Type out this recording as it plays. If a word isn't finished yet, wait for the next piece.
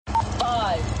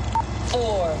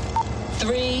4,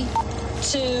 3,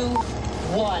 2,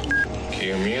 1.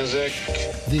 Cue music.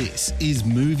 This is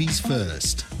Movies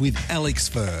First with Alex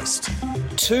First.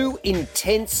 Two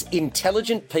intense,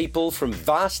 intelligent people from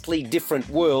vastly different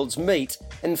worlds meet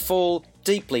and fall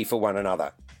deeply for one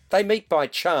another. They meet by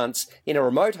chance in a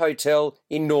remote hotel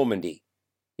in Normandy.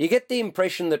 You get the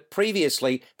impression that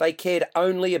previously they cared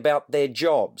only about their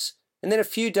jobs, and then a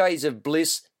few days of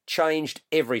bliss changed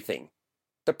everything.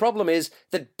 The problem is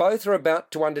that both are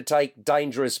about to undertake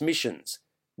dangerous missions.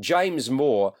 James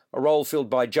Moore, a role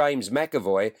filled by James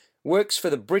McAvoy, works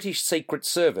for the British Secret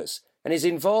Service and is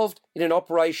involved in an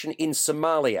operation in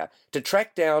Somalia to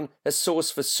track down a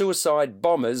source for suicide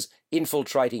bombers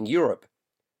infiltrating Europe.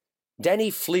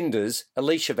 Danny Flinders,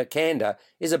 Alicia Vikander,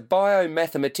 is a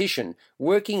biomathematician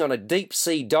working on a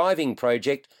deep-sea diving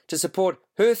project to support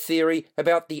her theory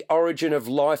about the origin of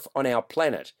life on our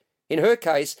planet. In her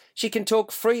case, she can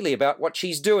talk freely about what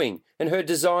she's doing and her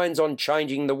designs on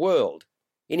changing the world.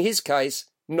 In his case,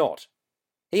 not.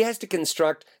 He has to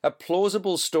construct a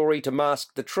plausible story to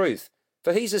mask the truth,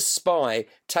 for he's a spy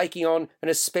taking on an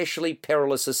especially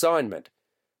perilous assignment.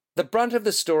 The brunt of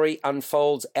the story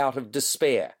unfolds out of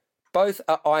despair. Both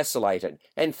are isolated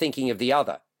and thinking of the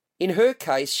other. In her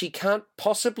case, she can't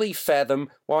possibly fathom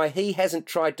why he hasn't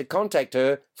tried to contact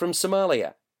her from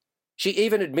Somalia. She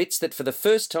even admits that for the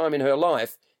first time in her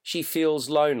life, she feels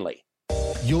lonely.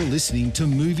 You're listening to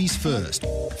Movies First.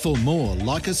 For more,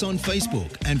 like us on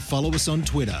Facebook and follow us on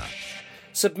Twitter.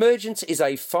 Submergence is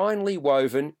a finely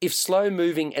woven, if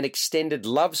slow-moving and extended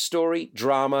love story,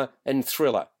 drama and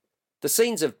thriller. The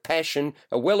scenes of passion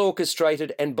are well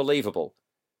orchestrated and believable.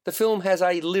 The film has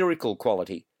a lyrical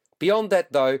quality. Beyond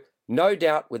that, though, no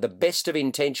doubt with the best of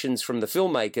intentions from the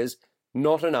filmmakers,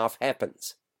 not enough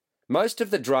happens. Most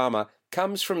of the drama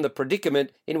comes from the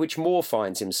predicament in which Moore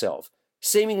finds himself,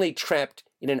 seemingly trapped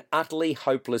in an utterly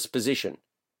hopeless position.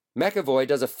 McAvoy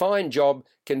does a fine job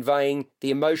conveying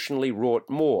the emotionally wrought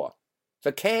Moore.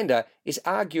 Vikander is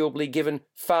arguably given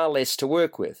far less to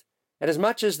work with, and as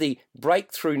much as the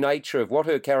breakthrough nature of what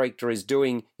her character is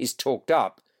doing is talked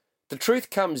up, the truth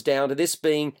comes down to this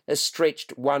being a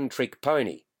stretched one-trick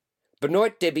pony.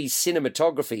 Benoit Debby's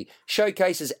cinematography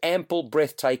showcases ample,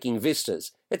 breathtaking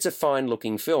vistas. It's a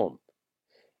fine-looking film.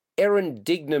 Erin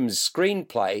Dignam's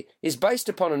screenplay is based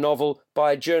upon a novel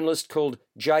by a journalist called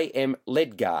J.M.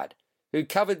 Ledgard, who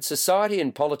covered society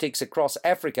and politics across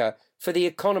Africa for The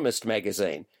Economist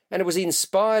magazine, and it was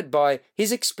inspired by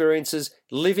his experiences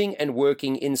living and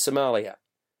working in Somalia.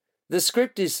 The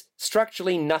script is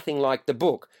structurally nothing like the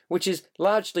book, which is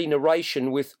largely narration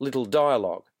with little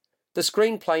dialogue. The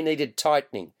screenplay needed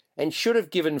tightening and should have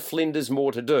given Flinders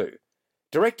more to do.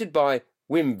 Directed by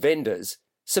Wim Wenders,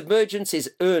 Submergence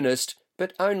is earnest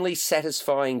but only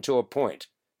satisfying to a point.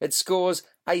 It scores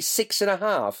a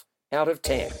 6.5 out of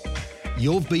 10.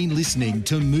 You've been listening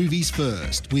to Movies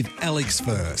First with Alex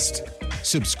First.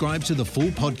 Subscribe to the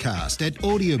full podcast at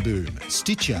Audioboom,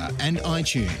 Stitcher and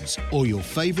iTunes, or your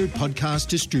favourite podcast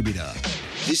distributor.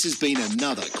 This has been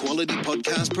another quality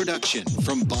podcast production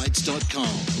from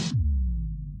Bytes.com.